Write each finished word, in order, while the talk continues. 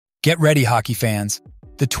Get ready, hockey fans.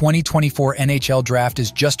 The 2024 NHL Draft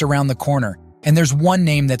is just around the corner, and there's one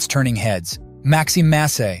name that's turning heads: Maxim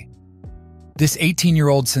Masse. This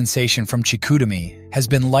 18-year-old sensation from Chicoutimi has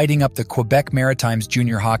been lighting up the Quebec Maritimes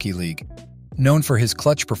Junior Hockey League. Known for his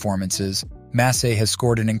clutch performances, Masse has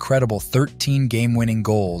scored an incredible 13 game-winning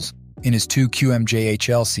goals in his 2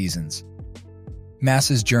 QMJHL seasons.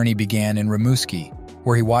 Masse's journey began in Rimouski,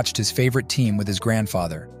 where he watched his favorite team with his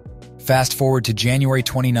grandfather. Fast forward to January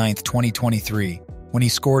 29, 2023, when he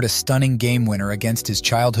scored a stunning game winner against his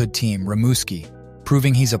childhood team, Rimouski,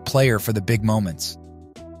 proving he's a player for the big moments.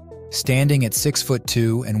 Standing at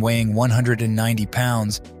 6'2" and weighing 190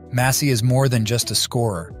 pounds, Masse is more than just a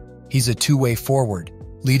scorer. He's a two-way forward,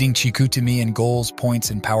 leading Chicoutimi in goals, points,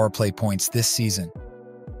 and power play points this season.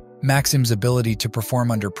 Maxim's ability to perform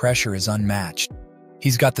under pressure is unmatched.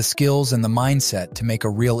 He's got the skills and the mindset to make a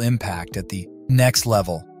real impact at the next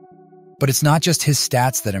level. But it's not just his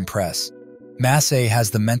stats that impress. Masse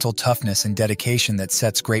has the mental toughness and dedication that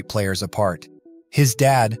sets great players apart. His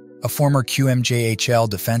dad, a former QMJHL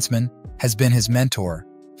defenseman, has been his mentor,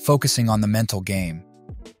 focusing on the mental game.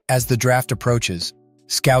 As the draft approaches,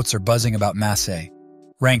 scouts are buzzing about Masse.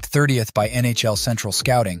 Ranked 30th by NHL Central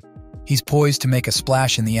Scouting, he's poised to make a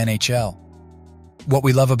splash in the NHL. What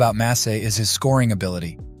we love about Masse is his scoring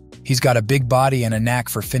ability. He's got a big body and a knack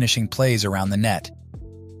for finishing plays around the net.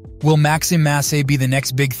 Will Maxim Masse be the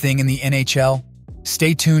next big thing in the NHL?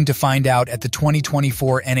 Stay tuned to find out at the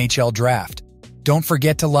 2024 NHL Draft. Don't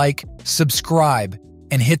forget to like, subscribe,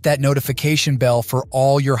 and hit that notification bell for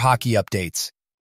all your hockey updates.